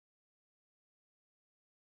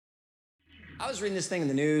I was reading this thing in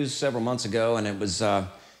the news several months ago, and it was this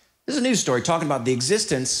is a news story talking about the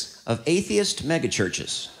existence of atheist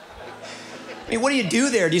megachurches. I mean, what do you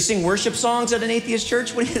do there? Do you sing worship songs at an atheist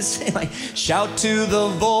church? What do you say? Like, shout to the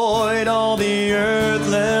void, all the earth,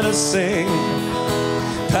 let us sing.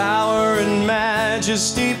 Power and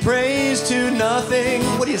majesty, praise to nothing.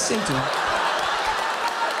 What do you sing to?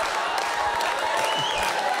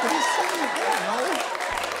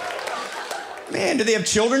 Man, do they have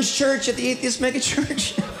children's church at the atheist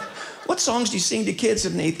megachurch? What songs do you sing to kids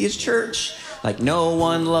at an atheist church? Like, no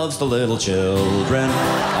one loves the little children,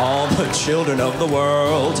 all the children of the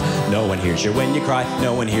world. No one hears you when you cry,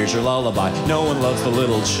 no one hears your lullaby. No one loves the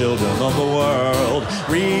little children of the world.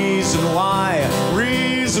 Reason why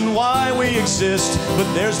we exist,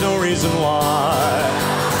 but there's no reason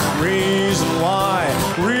why. Reason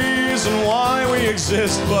why we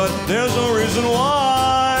exist, but there's no reason why.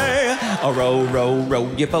 A row, row,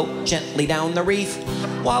 row your boat gently down the reef.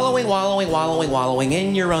 Wallowing, wallowing, wallowing, wallowing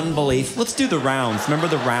in your unbelief. Let's do the rounds. Remember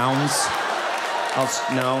the rounds?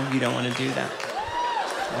 No, you don't want to do that?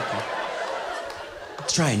 Okay.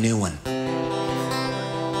 Let's try a new one.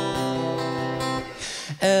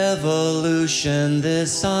 Evolution,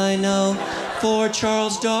 this I know, for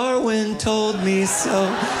Charles Darwin told me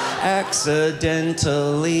so.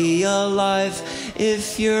 Accidentally alive,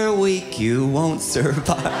 if you're weak, you won't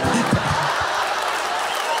survive.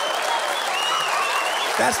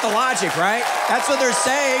 That's the logic, right? That's what they're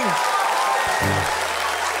saying.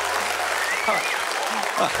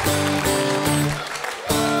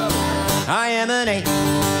 I am an A,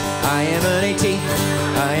 I am an A-T,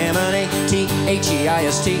 I am an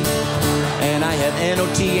A-T-H-E-I-S-T, and I have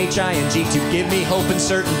N-O-T-H-I-N-G to give me hope and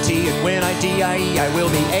certainty, and when I D-I-E, I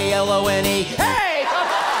will be A-L-O-N-E. Hey!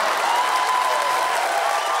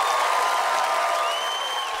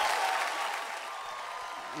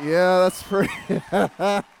 Yeah, that's pretty.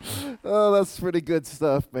 Oh, that's pretty good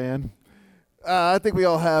stuff, man. I think we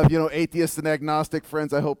all have, atheist and agnostic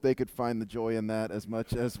friends. I hope they could find the joy in that as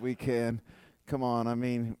much as we can. Come on, I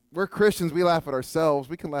mean, we're Christians. We laugh at ourselves.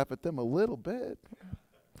 We can laugh at them a little bit.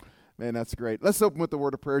 Man, that's great. Let's open with the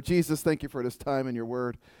word of prayer. Jesus, thank you for this time in your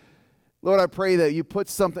word. Lord, I pray that you put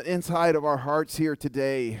something inside of our hearts here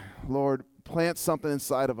today. Lord, plant something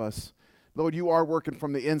inside of us. Lord, you are working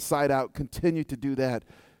from the inside out. Continue to do that.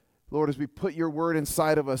 Lord, as we put your word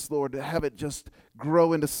inside of us, Lord, to have it just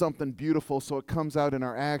grow into something beautiful so it comes out in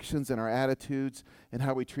our actions and our attitudes and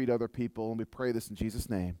how we treat other people. And we pray this in Jesus'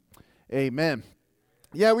 name. Amen.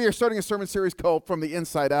 Yeah, we are starting a sermon series called From the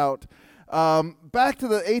Inside Out. Back to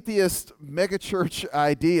the atheist megachurch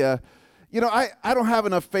idea. I don't have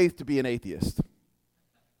enough faith to be an atheist.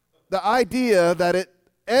 The idea that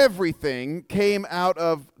everything came out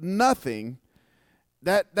of nothing,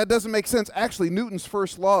 that doesn't make sense. Actually, Newton's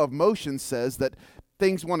first law of motion says that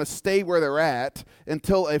things want to stay where they're at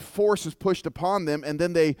until a force is pushed upon them, and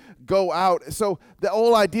then they go out. So the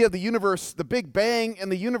whole idea of the universe, the Big Bang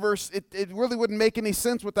and the universe, it really wouldn't make any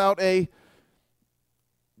sense without a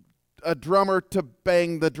drummer to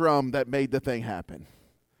bang the drum that made the thing happen.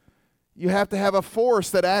 You have to have a force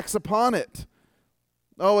that acts upon it.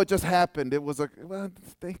 Oh, it just happened.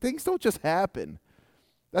 Things don't just happen.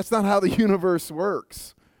 That's not how the universe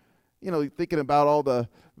works. Thinking about all the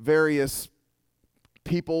various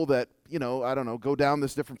people that, go down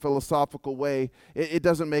this different philosophical way, it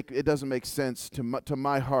doesn't make sense to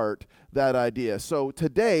my heart, that idea. So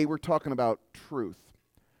today we're talking about truth.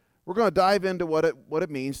 We're going to dive into what it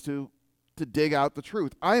means to dig out the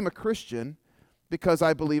truth. I am a Christian because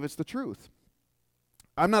I believe it's the truth.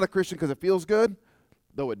 I'm not a Christian because it feels good,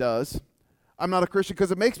 though it does. I'm not a Christian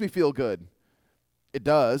because it makes me feel good. It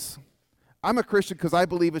does. I'm a Christian because I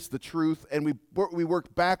believe it's the truth, and we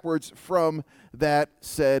work backwards from that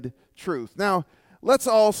said truth. Now, let's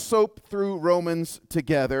all soap through Romans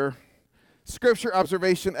together. Scripture,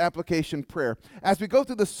 observation, application, prayer. As we go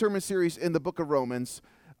through the sermon series in the book of Romans,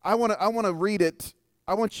 I want to read it.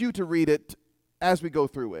 I want you to read it as we go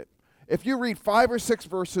through it. If you read 5 or 6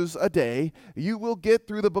 verses a day, you will get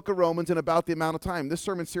through the book of Romans in about the amount of time. This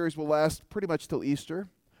sermon series will last pretty much till Easter.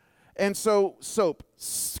 And so, SOAP,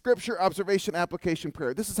 Scripture, Observation, Application,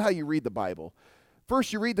 Prayer. This is how you read the Bible.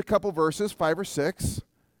 First, you read the couple verses, 5 or 6,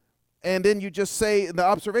 and then you just say, the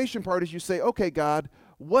observation part is you say, okay, God,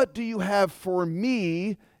 what do you have for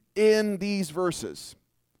me in these verses?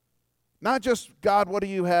 Not just, God, what do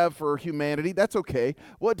you have for humanity? That's okay.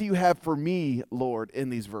 What do you have for me, Lord, in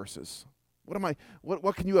these verses?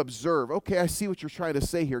 What can you observe? Okay, I see what you're trying to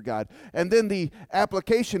say here, God. And then the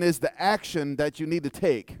application is the action that you need to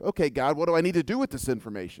take. Okay, God, what do I need to do with this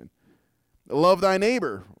information? Love thy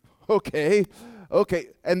neighbor. Okay. Okay,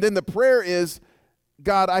 and then the prayer is,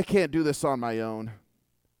 God, I can't do this on my own.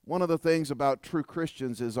 One of the things about true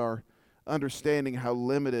Christians is our understanding how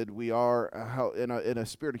limited we are, how in a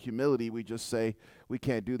spirit of humility we just say, we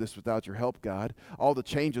can't do this without your help, God. All the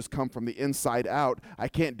changes come from the inside out. I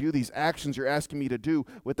can't do these actions you're asking me to do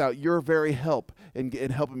without your very help in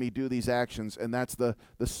helping me do these actions, and that's the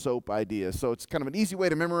SOAP idea. So it's kind of an easy way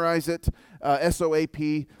to memorize it,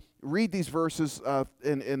 S.O.A.P. Read these verses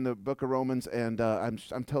in the book of Romans, and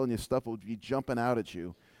I'm telling you, stuff will be jumping out at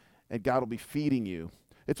you, and God will be feeding you.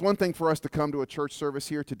 It's one thing for us to come to a church service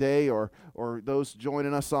here today, or those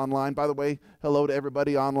joining us online. By the way, hello to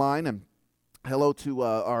everybody online, and hello to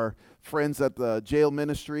our friends at the jail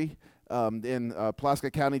ministry in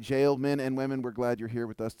Pulaski County Jail, men and women. We're glad you're here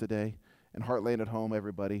with us today, and Heartland at Home,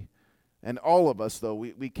 everybody. And all of us, though,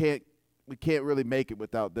 we can't really make it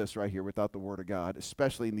without this right here, without the Word of God,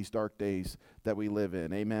 especially in these dark days that we live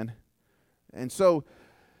in. Amen? And so,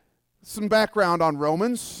 some background on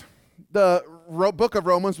Romans. The book of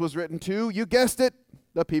Romans was written to, you guessed it,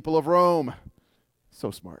 the people of Rome. So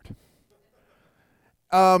smart.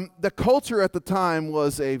 The culture at the time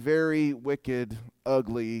was a very wicked,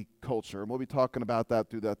 ugly culture, and we'll be talking about that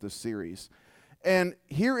throughout this series. And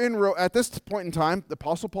here at this point in time, the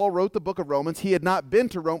Apostle Paul wrote the book of Romans. He had not been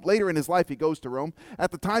to Rome. Later in his life, he goes to Rome. At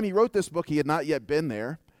the time he wrote this book, he had not yet been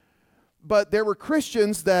there. But there were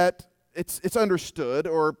Christians that it's understood,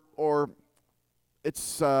 or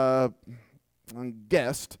it's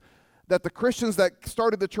guessed, that the Christians that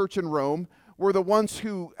started the church in Rome were the ones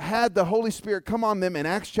who had the Holy Spirit come on them in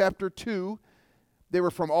Acts chapter 2. They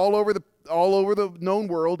were from all over the known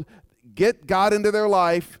world. Get God into their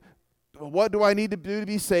life. What do I need to do to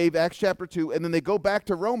be saved? Acts chapter 2. And then they go back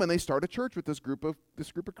to Rome and they start a church with this group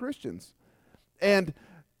of Christians. And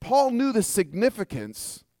Paul knew the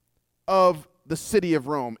significance of the city of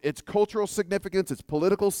Rome, its cultural significance, its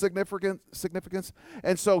political significance.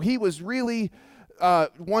 And so he was really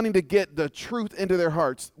wanting to get the truth into their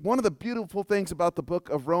hearts. One of the beautiful things about the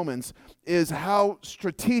book of Romans is how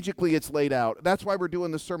strategically it's laid out. That's why we're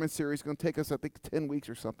doing this sermon series. It's going to take us, I think, 10 weeks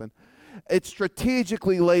or something. It's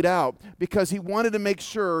strategically laid out because he wanted to make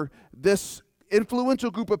sure this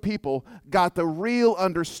influential group of people got the real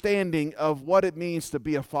understanding of what it means to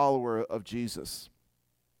be a follower of Jesus.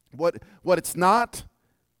 What it's not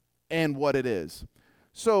and what it is.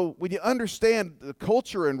 So when you understand the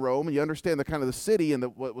culture in Rome and you understand the kind of the city and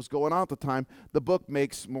what was going on at the time, the book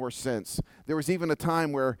makes more sense. There was even a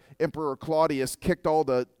time where Emperor Claudius kicked all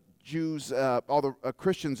the Jews, all the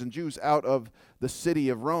Christians and Jews out of the city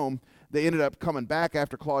of Rome. They ended up coming back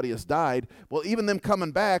after Claudius died. Well, even them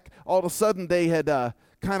coming back, all of a sudden they had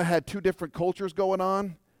kind of had two different cultures going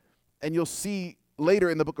on. And you'll see later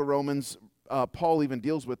in the book of Romans, Paul even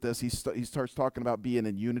deals with this. He starts talking about being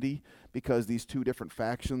in unity because these two different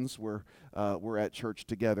factions were at church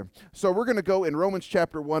together. So we're going to go in Romans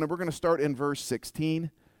chapter 1, and we're going to start in verse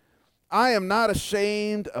 16. I am not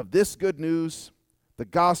ashamed of this good news, the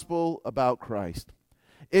gospel about Christ.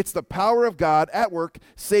 It's the power of God at work,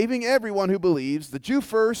 saving everyone who believes, the Jew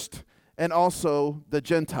first and also the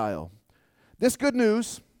Gentile. This good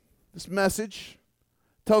news, this message,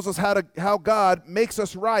 tells us how God makes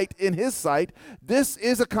us right in his sight. This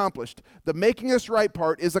is accomplished. The making us right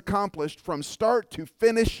part is accomplished from start to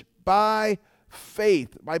finish by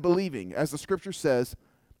faith, by believing. As the scripture says,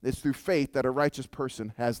 it's through faith that a righteous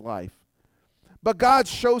person has life. But God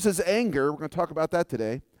shows his anger, we're going to talk about that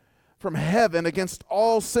today, from heaven against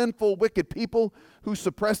all sinful, wicked people who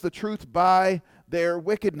suppress the truth by their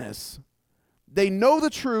wickedness. They know the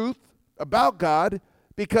truth about God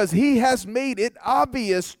because he has made it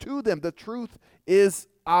obvious to them. The truth is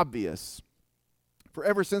obvious. For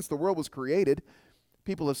ever since the world was created,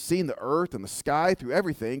 people have seen the earth and the sky through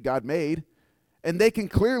everything God made, and they can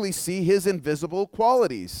clearly see his invisible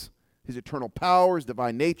qualities, his eternal power, his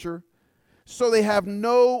divine nature. So they have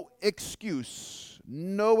no excuse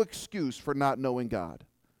for not knowing God.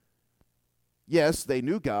 Yes, they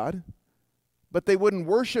knew God, but they wouldn't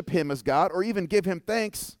worship him as God or even give him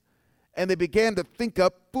thanks. And they began to think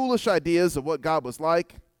up foolish ideas of what God was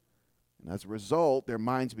like. And as a result, their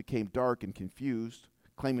minds became dark and confused.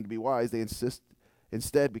 Claiming to be wise, they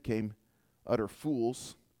instead became utter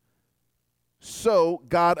fools. So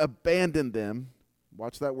God abandoned them.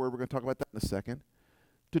 Watch that word. We're going to talk about that in a second.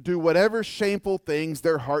 To do whatever shameful things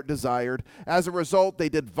their heart desired. As a result, they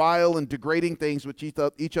did vile and degrading things with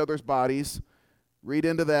each other's bodies. Read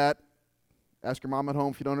into that. Ask your mom at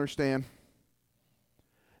home if you don't understand.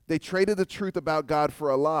 They traded the truth about God for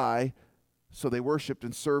a lie, so they worshiped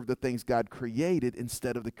and served the things God created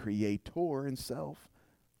instead of the Creator himself,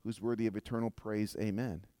 who's worthy of eternal praise.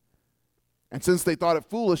 Amen. And since they thought it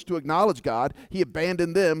foolish to acknowledge God, he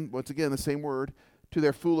abandoned them, once again the same word, to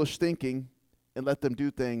their foolish thinking and let them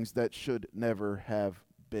do things that should never have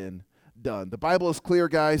been done. The Bible is clear,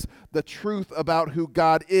 guys. The truth about who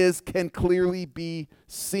God is can clearly be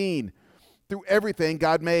seen through everything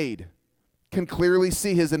God made. Can clearly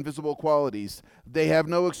see his invisible qualities. They have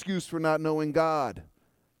no excuse for not knowing God.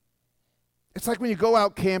 It's like when you go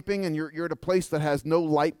out camping and you're at a place that has no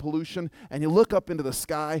light pollution and you look up into the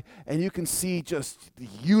sky and you can see just the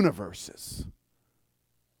universes.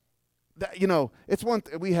 It's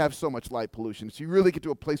we have so much light pollution. So you really get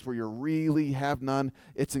to a place where you really have none.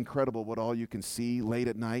 It's incredible what all you can see late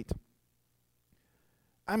at night.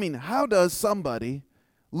 I mean, how does somebody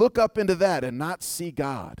look up into that and not see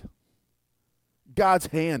God? God's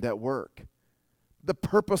hand at work. The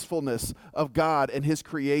purposefulness of God and his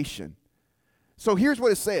creation. So here's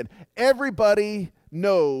what it's saying. Everybody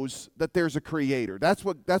knows that there's a creator. That's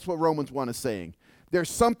what Romans 1 is saying. There's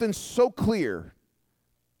something so clear.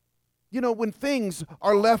 When things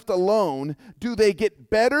are left alone, do they get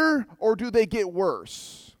better or do they get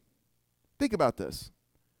worse? Think about this.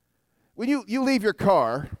 When you leave your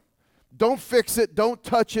car, don't fix it, don't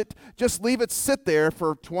touch it, just leave it sit there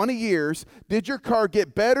for 20 years. Did your car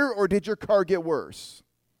get better or did your car get worse?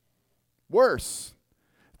 Worse.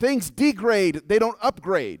 Things degrade, they don't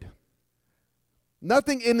upgrade.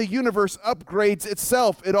 Nothing in the universe upgrades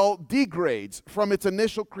itself. It all degrades from its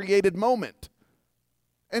initial created moment.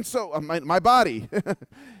 And so my body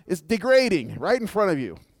is degrading right in front of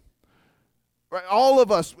you. Right? All of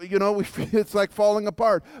us, it's like falling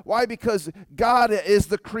apart. Why? Because God is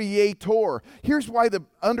the creator. Here's why the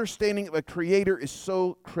understanding of a creator is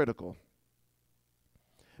so critical.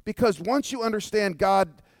 Because once you understand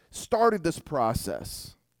God started this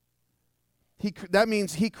process, that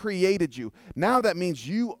means he created you. Now that means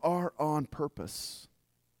you are on purpose.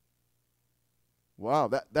 Wow,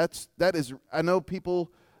 that is, I know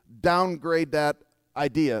people downgrade that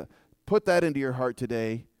idea. Put that into your heart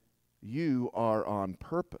today. You are on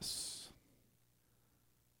purpose.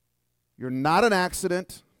 You're not an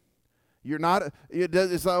accident. You're not, it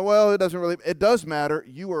doesn't really, it does matter.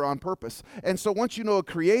 You are on purpose. And so once you know a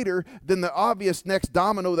creator, then the obvious next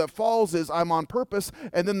domino that falls is I'm on purpose.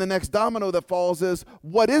 And then the next domino that falls is,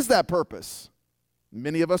 what is that purpose?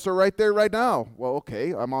 Many of us are right there right now. Well,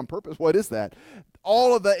 okay, I'm on purpose. What is that?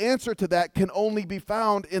 All of the answer to that can only be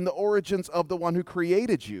found in the origins of the one who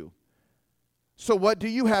created you. So what do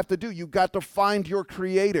you have to do? You've got to find your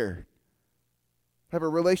creator. Have a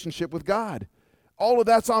relationship with God. All of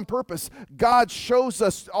that's on purpose. God shows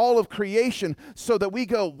us all of creation so that we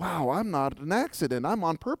go, wow, I'm not an accident. I'm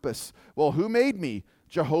on purpose. Well, who made me?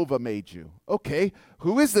 Jehovah made you. Okay,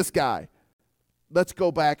 who is this guy? Let's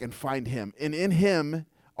go back and find him. And in him,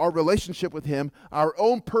 our relationship with him, our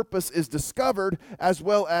own purpose is discovered, as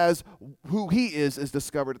well as who he is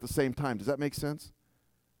discovered at the same time. Does that make sense?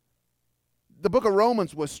 The book of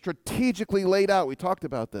Romans was strategically laid out. We talked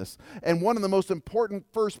about this. And one of the most important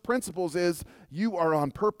first principles is you are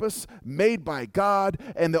on purpose, made by God,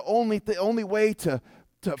 and the only way to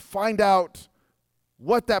find out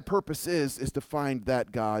what that purpose is to find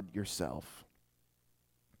that God yourself.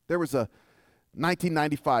 There was a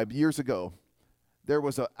 1995, years ago, there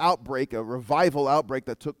was a revival outbreak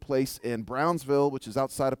that took place in Brownsville, which is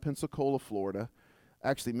outside of Pensacola, Florida.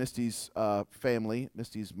 Actually, Misty's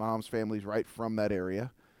mom's family is right from that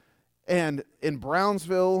area. And in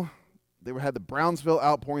Brownsville, they had the Brownsville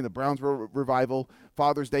outpouring, the Brownsville revival,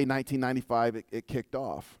 Father's Day 1995, it kicked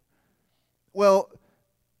off. Well,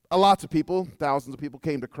 lots of people, thousands of people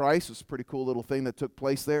came to Christ. It was a pretty cool little thing that took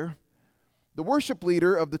place there. The worship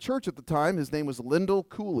leader of the church at the time, his name was Lyndall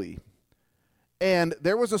Cooley. And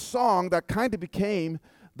there was a song that kind of became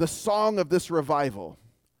the song of this revival.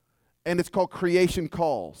 And it's called Creation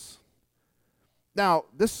Calls. Now,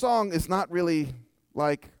 this song is not really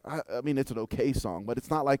like, it's an okay song, but it's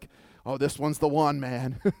not like, oh, this one's the one,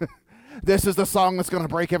 man. This is the song that's going to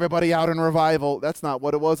break everybody out in revival. That's not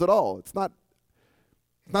what it was at all. It's not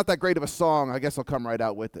that great of a song. I guess I'll come right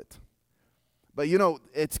out with it. But,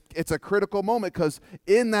 it's a critical moment because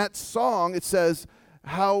in that song it says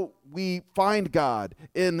how we find God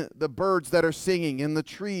in the birds that are singing, in the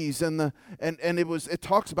trees, and it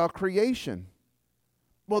talks about creation.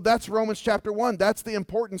 Well, that's Romans chapter 1. That's the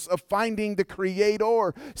importance of finding the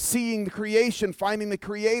creator, seeing the creation, finding the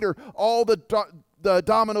creator. All the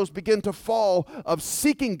dominoes begin to fall of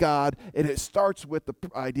seeking God, and it starts with the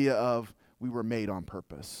idea of we were made on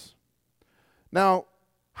purpose. Now,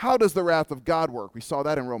 how does the wrath of God work? We saw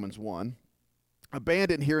that in Romans 1.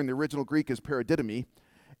 Abandon here in the original Greek is paradidomi,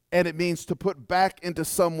 and it means to put back into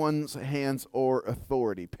someone's hands or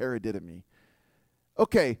authority, paradidomi.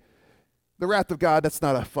 Okay, the wrath of God, that's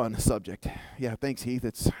not a fun subject. Yeah, thanks, Heath.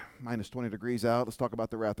 It's minus 20 degrees out. Let's talk about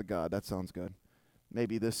the wrath of God. That sounds good.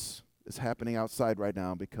 Maybe this is happening outside right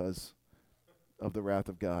now because of the wrath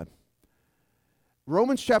of God.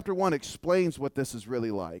 Romans chapter 1 explains what this is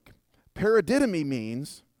really like. Paradidomi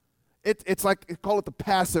means, it's like, call it the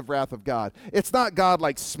passive wrath of God. It's not God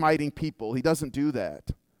like smiting people. He doesn't do that.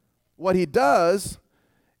 What he does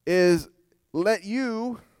is let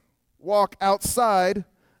you walk outside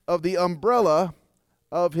of the umbrella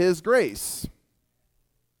of his grace.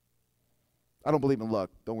 I don't believe in luck.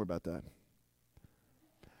 Don't worry about that.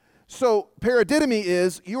 So paradidomi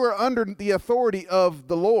is you are under the authority of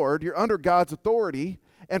the Lord. You're under God's authority.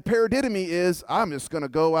 And paradidomi is I'm just going to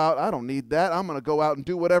go out. I don't need that. I'm going to go out and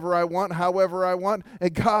do whatever I want, however I want.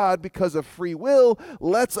 And God, because of free will,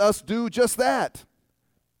 lets us do just that.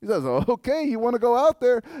 He says, okay, you want to go out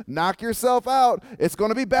there, knock yourself out. It's going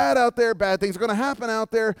to be bad out there. Bad things are going to happen out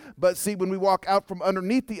there. But see, when we walk out from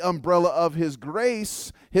underneath the umbrella of his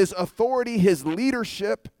grace, his authority, his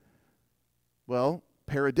leadership, well,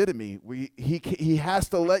 paradidomi, he has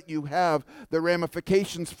to let you have the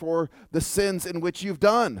ramifications for the sins in which you've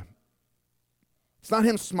done. It's not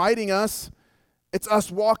him smiting us. It's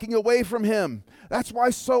us walking away from him. That's why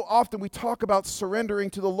so often we talk about surrendering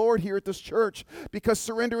to the Lord here at this church, because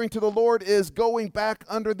surrendering to the Lord is going back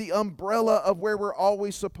under the umbrella of where we're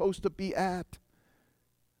always supposed to be at.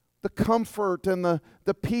 The comfort and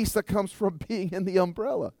the peace that comes from being in the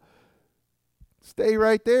umbrella. Stay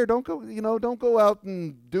right there. Don't go out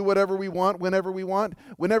and do whatever we want, whenever we want.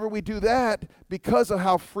 Whenever we do that, because of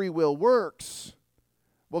how free will works,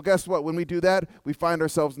 well, guess what? When we do that, we find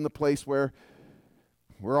ourselves in the place where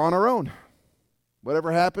we're on our own.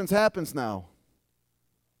 Whatever happens, happens now.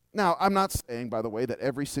 Now, I'm not saying, by the way, that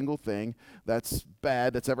every single thing that's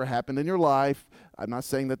bad that's ever happened in your life, I'm not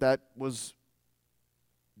saying that was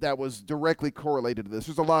directly correlated to this.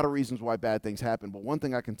 There's a lot of reasons why bad things happen, but one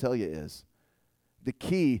thing I can tell you is the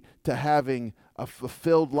key to having a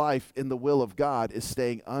fulfilled life in the will of God is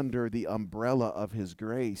staying under the umbrella of his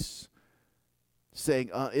grace,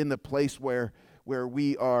 staying in the place where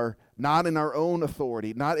we are not in our own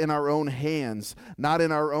authority, not in our own hands, not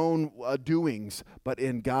in our own doings, but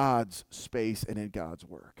in God's space and in God's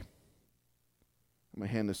work. I'm going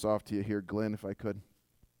to hand this off to you here, Glenn, if I could.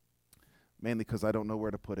 Mainly because I don't know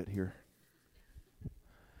where to put it here.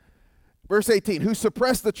 Verse 18, who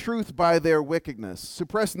suppress the truth by their wickedness.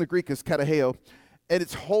 Suppress in the Greek is kataheo, and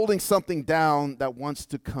it's holding something down that wants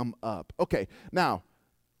to come up. Okay, now,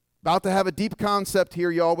 about to have a deep concept here,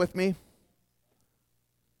 y'all with me?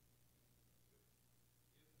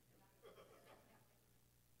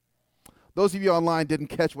 Those of you online didn't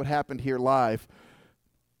catch what happened here live.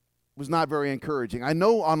 It was not very encouraging. I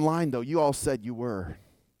know online, though, you all said you were.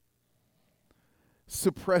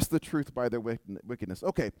 Suppress the truth by their wickedness.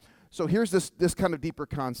 Okay, so here's this kind of deeper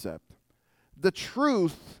concept. The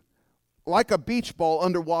truth, like a beach ball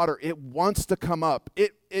underwater, it wants to come up.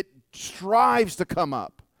 It strives to come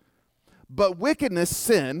up. But wickedness,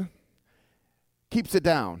 sin, keeps it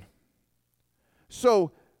down.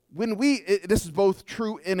 So when this is both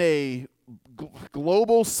true in a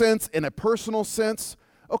global sense, in a personal sense.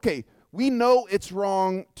 Okay, we know it's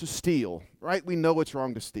wrong to steal, right? We know it's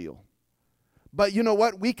wrong to steal. But you know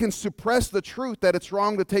what? We can suppress the truth that it's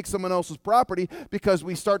wrong to take someone else's property because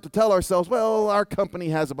we start to tell ourselves, well, our company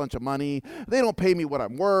has a bunch of money. They don't pay me what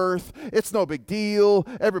I'm worth. It's no big deal.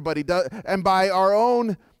 Everybody does. And by our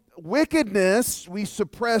own wickedness, we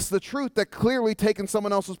suppress the truth that clearly taking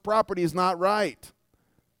someone else's property is not right.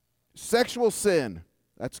 Sexual sin.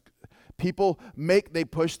 They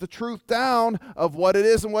push the truth down of what it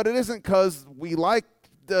is and what it isn't because we like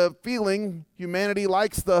the feeling. Humanity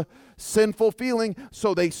likes the sinful feeling,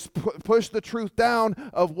 so they push the truth down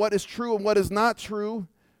of what is true and what is not true.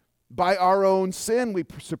 By our own sin, we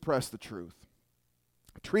suppress the truth.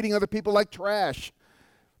 Treating other people like trash.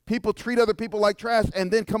 People treat other people like trash and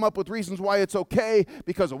then come up with reasons why it's okay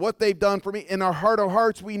because of what they've done for me. In our heart of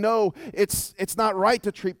hearts, we know it's not right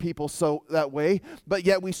to treat people so that way, but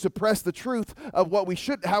yet we suppress the truth of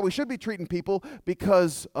how we should be treating people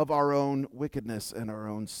because of our own wickedness and our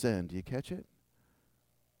own sin. Do you catch it?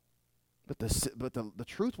 But the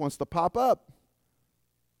truth wants to pop up.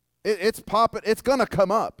 It's popping. It's going to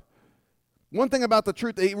come up. One thing about the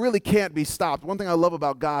truth, it really can't be stopped. One thing I love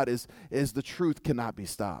about God is the truth cannot be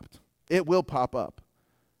stopped. It will pop up.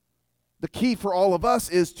 The key for all of us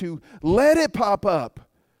is to let it pop up.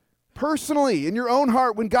 Personally, in your own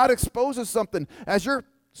heart, when God exposes something, as you're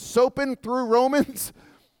soaping through Romans,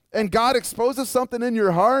 and God exposes something in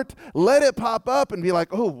your heart, let it pop up and be like,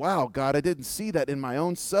 oh, wow, God, I didn't see that in my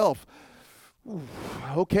own self.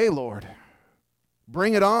 Okay, Lord,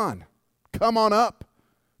 bring it on. Come on up.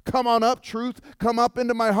 Come on up, truth. Come up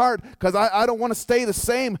into my heart, because I don't want to stay the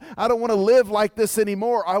same. I don't want to live like this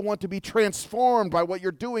anymore. I want to be transformed by what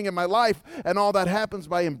you're doing in my life. And all that happens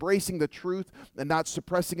by embracing the truth and not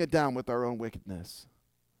suppressing it down with our own wickedness.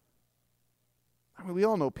 I mean, we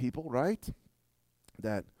all know people, right,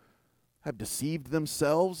 that have deceived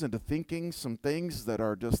themselves into thinking some things that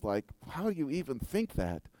are just like, how do you even think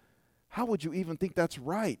that? How would you even think that's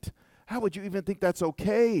right? How would you even think that's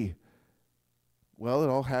okay? Well, it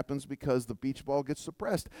all happens because the beach ball gets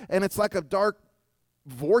suppressed. And it's like a dark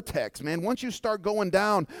vortex, man. Once you start going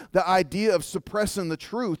down the idea of suppressing the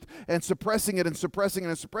truth and suppressing it and suppressing it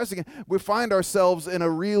and suppressing it, we find ourselves in a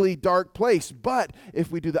really dark place. But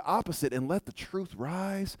if we do the opposite and let the truth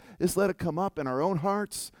rise, just let it come up in our own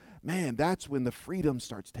hearts, man, that's when the freedom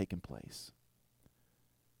starts taking place.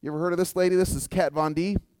 You ever heard of this lady? This is Kat Von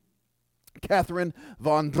D. Catherine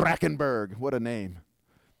von Drachenberg. What a name.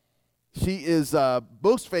 She is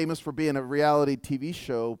most famous for being a reality TV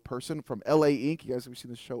show person from L.A. Inc. You guys ever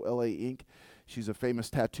seen the show L.A. Inc.? She's a famous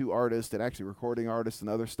tattoo artist and actually recording artist and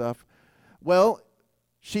other stuff. Well,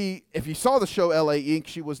 if you saw the show L.A. Inc.,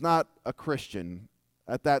 she was not a Christian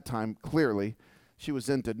at that time, clearly. She was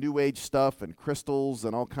into New Age stuff and crystals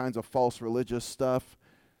and all kinds of false religious stuff.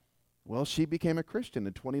 Well, she became a Christian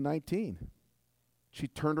in 2019. She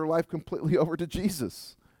turned her life completely over to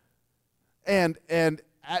Jesus. And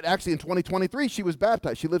actually, in 2023, she was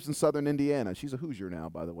baptized. She lives in southern Indiana. She's a Hoosier now,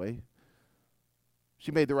 by the way.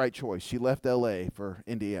 She made the right choice. She left L.A. for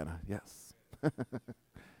Indiana. Yes.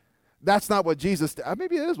 That's not what Jesus did.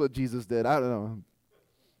 Maybe it is what Jesus did. I don't know.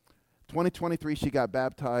 2023, she got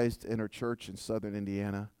baptized in her church in southern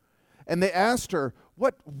Indiana. And they asked her,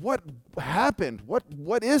 what happened?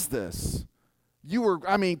 What is this? You were,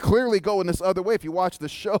 clearly going this other way. If you watch the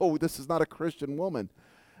show, this is not a Christian woman.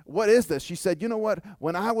 What is this? She said, you know what?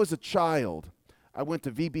 When I was a child, I went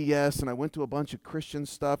to VBS and I went to a bunch of Christian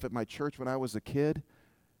stuff at my church when I was a kid,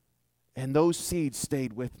 and those seeds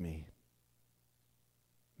stayed with me.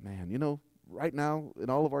 Man, right now in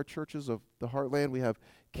all of our churches of the Heartland, we have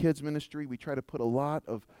kids ministry. We try to put a lot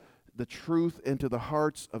of the truth into the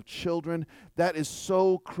hearts of children. That is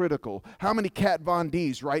so critical. How many Kat Von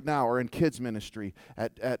D's right now are in kids ministry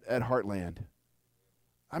at Heartland?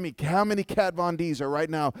 How many Kat Von D's are right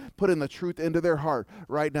now putting the truth into their heart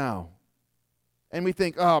right now? And we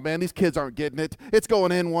think, oh man, these kids aren't getting it. It's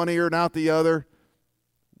going in one ear and out the other.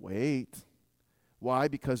 Wait. Why?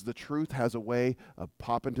 Because the truth has a way of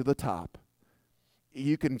popping to the top.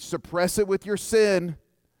 You can suppress it with your sin.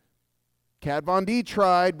 Kat Von D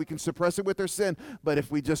tried. We can suppress it with their sin. But if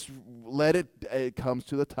we just let it, it comes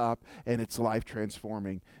to the top, and it's life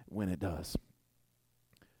transforming when it does.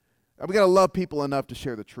 We got to love people enough to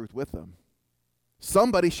share the truth with them.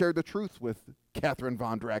 Somebody shared the truth with Catherine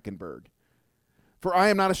von Drachenberg. For I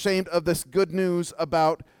am not ashamed of this good news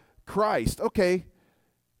about Christ. Okay,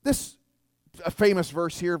 this a famous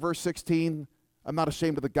verse here, verse 16. I'm not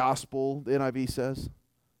ashamed of the gospel, the NIV says.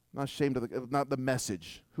 I'm not ashamed of not the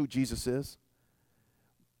message, who Jesus is.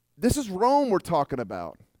 This is Rome we're talking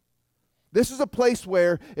about. This is a place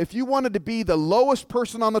where if you wanted to be the lowest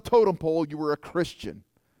person on the totem pole, you were a Christian.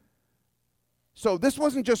 So this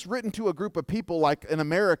wasn't just written to a group of people like in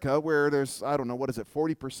America where there's,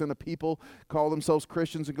 40% of people call themselves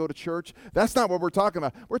Christians and go to church. That's not what we're talking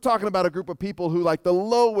about. We're talking about a group of people who like the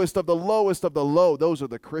lowest of the lowest of the low. Those are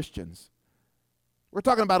the Christians. We're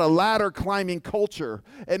talking about a ladder climbing culture.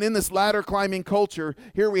 And in this ladder climbing culture,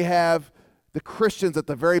 here we have the Christians at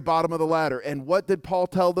the very bottom of the ladder. And what did Paul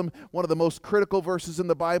tell them? One of the most critical verses in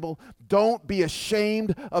the Bible. Don't be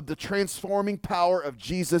ashamed of the transforming power of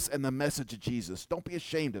Jesus and the message of Jesus. Don't be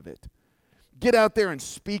ashamed of it. Get out there and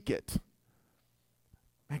speak it.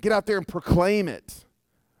 And get out there and proclaim it.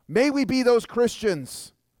 May we be those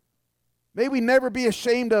Christians. May we never be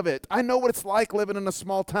ashamed of it. I know what it's like living in a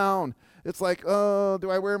small town. It's like, oh,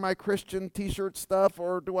 do I wear my Christian t-shirt stuff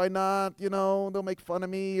or do I not? They'll make fun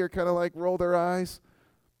of me or kind of like roll their eyes.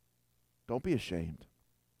 Don't be ashamed.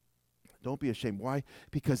 Don't be ashamed. Why?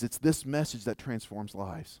 Because it's this message that transforms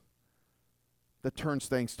lives, that turns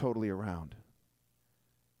things totally around.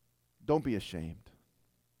 Don't be ashamed.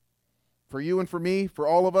 For you and for me, for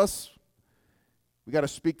all of us, we got to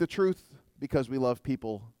speak the truth because we love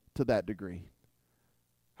people to that degree.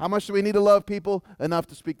 How much do we need to love people? Enough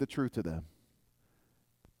to speak the truth to them.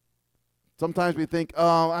 Sometimes we think,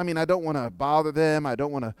 I don't want to bother them. I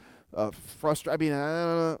don't want to frustrate.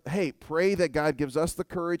 Hey, pray that God gives us the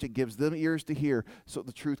courage and gives them ears to hear so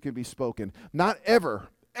the truth can be spoken. Not ever.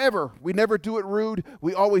 We never do it rude.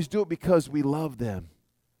 We always do it because we love them.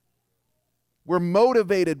 We're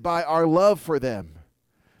motivated by our love for them.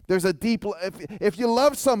 There's a deep, if you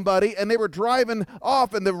love somebody and they were driving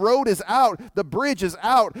off and the road is out, the bridge is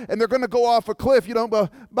out, and they're going to go off a cliff, you don't go,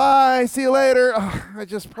 bye, see you later. Oh, I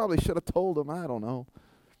just probably should have told them. I don't know.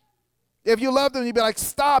 If you love them, you'd be like,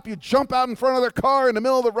 stop. You jump out in front of their car in the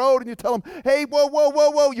middle of the road and you tell them, hey, whoa, whoa,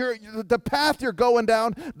 whoa, whoa. The path you're going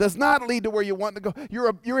down does not lead to where you want to go.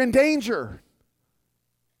 You're in danger.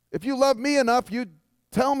 If you love me enough, you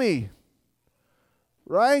tell me.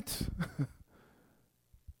 Right?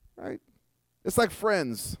 Right? It's like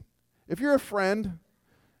friends. If you're a friend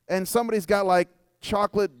and somebody's got like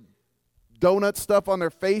chocolate donut stuff on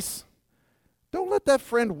their face, don't let that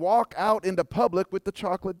friend walk out into public with the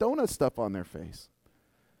chocolate donut stuff on their face.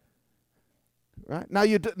 Right? Now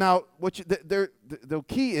the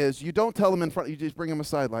key is you don't tell them in front, you just bring them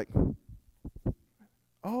aside like,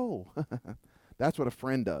 oh, that's what a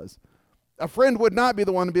friend does. A friend would not be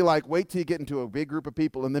the one to be like, wait till you get into a big group of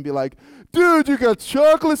people and then be like, dude, you got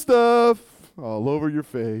chocolate stuff all over your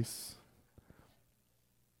face.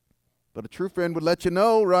 But a true friend would let you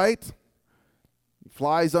know, right?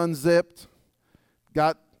 Flies unzipped,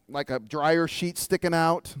 got like a dryer sheet sticking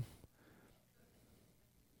out.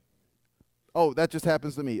 Oh, that just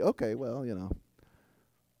happens to me. Okay, well,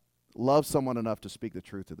 love someone enough to speak the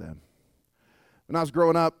truth to them. When I was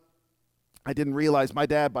growing up, I didn't realize, my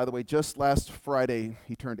dad, by the way, just last Friday,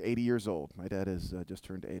 he turned 80 years old. My dad has just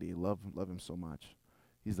turned 80. Love him so much.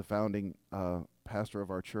 He's the founding pastor of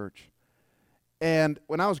our church. And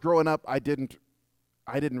when I was growing up, I didn't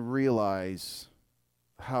realize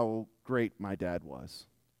how great my dad was.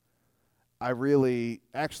 I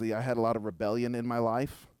had a lot of rebellion in my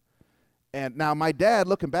life. And now my dad,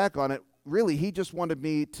 looking back on it, really, he just wanted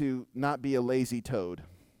me to not be a lazy toad.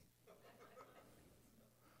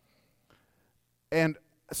 And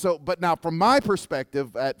so, but now from my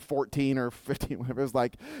perspective at 14 or 15, whatever, it was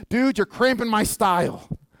like, dude, you're cramping my style.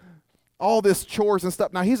 All this chores and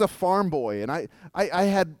stuff. Now, he's a farm boy, and I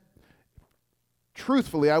had,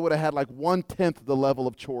 truthfully, I would have had like 1/10 the level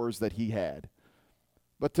of chores that he had.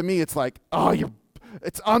 But to me, it's like,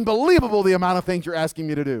 it's unbelievable the amount of things you're asking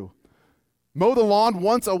me to do. Mow the lawn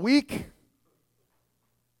once a week?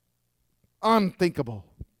 Unthinkable.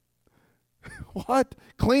 What?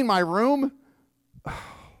 Clean my room?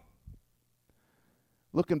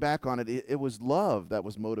 Looking back on it, it was love that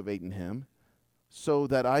was motivating him so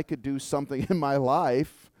that I could do something in my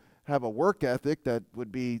life, have a work ethic that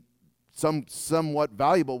would be somewhat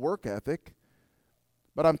valuable work ethic.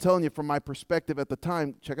 But I'm telling you, from my perspective at the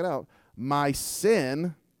time, check it out, my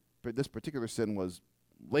sin, this particular sin was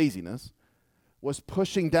laziness, was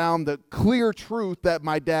pushing down the clear truth that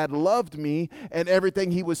my dad loved me and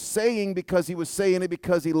everything he was saying because he was saying it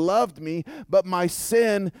because he loved me. But my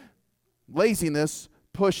sin, laziness,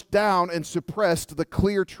 pushed down and suppressed the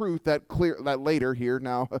clear truth that later here,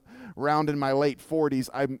 now around in my late 40s,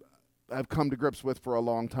 I've come to grips with for a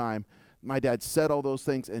long time. My dad said all those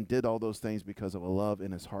things and did all those things because of a love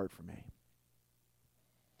in his heart for me.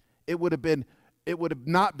 It would have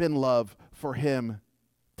not been love for him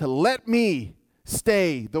to let me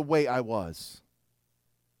stay the way I was.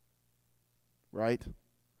 Right?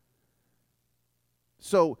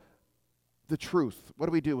 So, the truth. What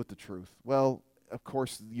do we do with the truth? Well, of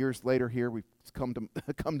course, years later here, we've come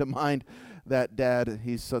to mind that Dad,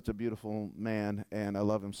 he's such a beautiful man, and I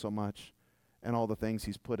love him so much, and all the things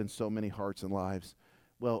he's put in so many hearts and lives.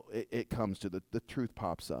 Well, it comes to the truth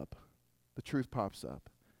pops up. The truth pops up.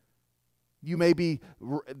 You may be,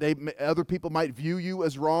 other people might view you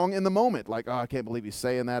as wrong in the moment, like, oh, I can't believe he's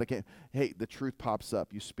saying that. Hey, the truth pops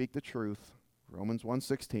up. You speak the truth. Romans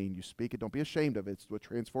 1:16, you speak it. Don't be ashamed of it. It's what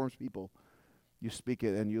transforms people. You speak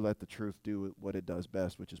it and you let the truth do what it does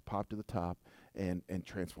best, which is pop to the top and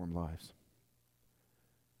transform lives.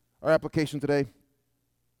 Our application today,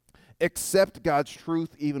 accept God's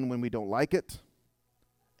truth even when we don't like it,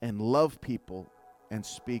 and love people and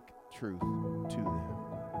speak truth to them.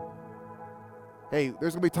 Hey,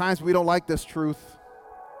 there's going to be times we don't like this truth.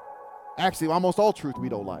 Actually, almost all truth we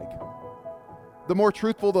don't like. The more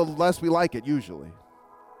truthful, the less we like it, usually.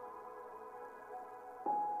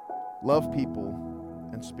 Love people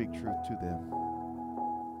and speak truth to them.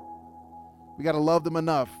 We got to love them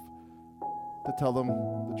enough to tell them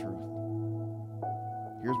the truth.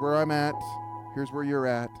 Here's where I'm at. Here's where you're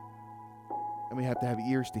at. And we have to have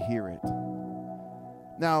ears to hear it.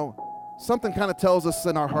 Now, something kind of tells us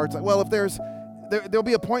in our hearts, like, well, if there'll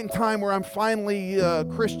be a point in time where I'm finally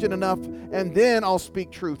Christian enough, and then I'll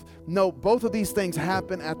speak truth. No, both of these things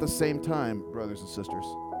happen at the same time, brothers and sisters.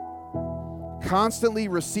 constantly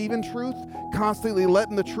receiving truth, constantly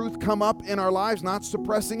letting the truth come up in our lives, not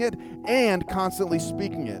suppressing it, and constantly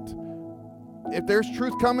speaking it. If there's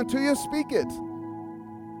truth coming to you, speak it.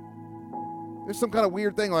 There's some kind of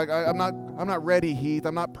weird thing like, I'm not ready, Heath.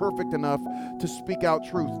 I'm not perfect enough to speak out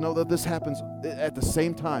truth. No, that this happens at the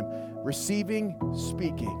same time. Receiving,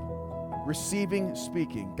 speaking. Receiving,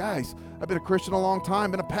 speaking. Guys, I've been a Christian a long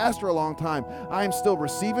time, been a pastor a long time. I am still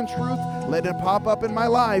receiving truth, letting it pop up in my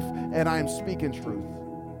life, and I am speaking truth.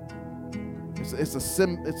 It's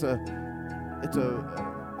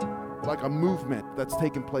like a movement that's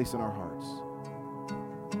taking place in our hearts.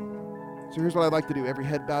 So here's what I'd like to do. Every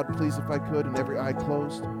head bowed, please, if I could, and every eye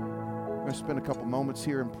closed. I'm going to spend a couple moments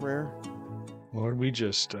here in prayer. Lord, we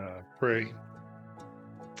just pray.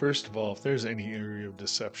 First of all, if there's any area of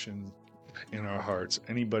deception in our hearts,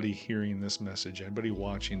 anybody hearing this message, anybody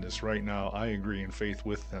watching this right now, I agree in faith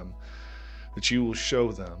with them, that you will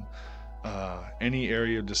show them any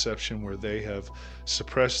area of deception where they have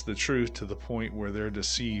suppressed the truth to the point where they're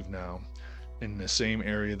deceived now. In the same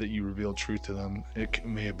area that you revealed truth to them. It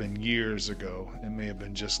may have been years ago. It may have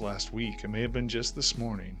been just last week. It may have been just this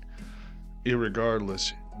morning.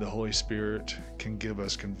 Irregardless, the Holy Spirit can give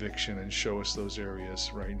us conviction and show us those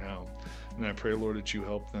areas right now. And I pray, Lord, that you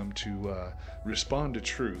help them to respond to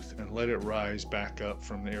truth and let it rise back up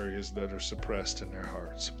from the areas that are suppressed in their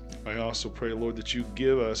hearts. I also pray, Lord, that you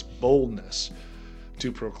give us boldness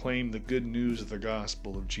to proclaim the good news of the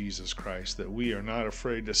gospel of Jesus Christ, that we are not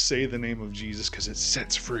afraid to say the name of Jesus because it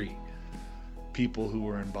sets free people who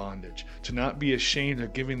are in bondage, to not be ashamed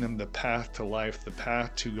of giving them the path to life. The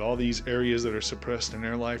path to all these areas that are suppressed in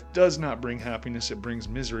their life does not bring happiness, it brings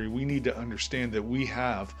misery. We need to understand that we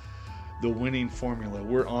have the winning formula.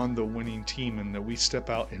 We're on the winning team, and that we step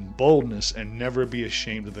out in boldness and never be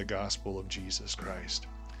ashamed of the gospel of Jesus Christ.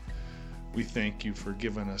 We thank you for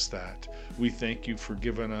giving us that. We thank you for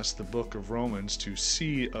giving us the book of Romans to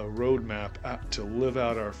see a roadmap to live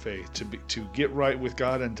out our faith, to get right with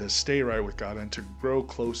God and to stay right with God and to grow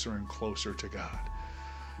closer and closer to God.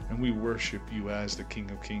 And we worship you as the King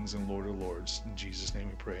of Kings and Lord of Lords. In Jesus' name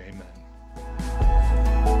we pray, amen.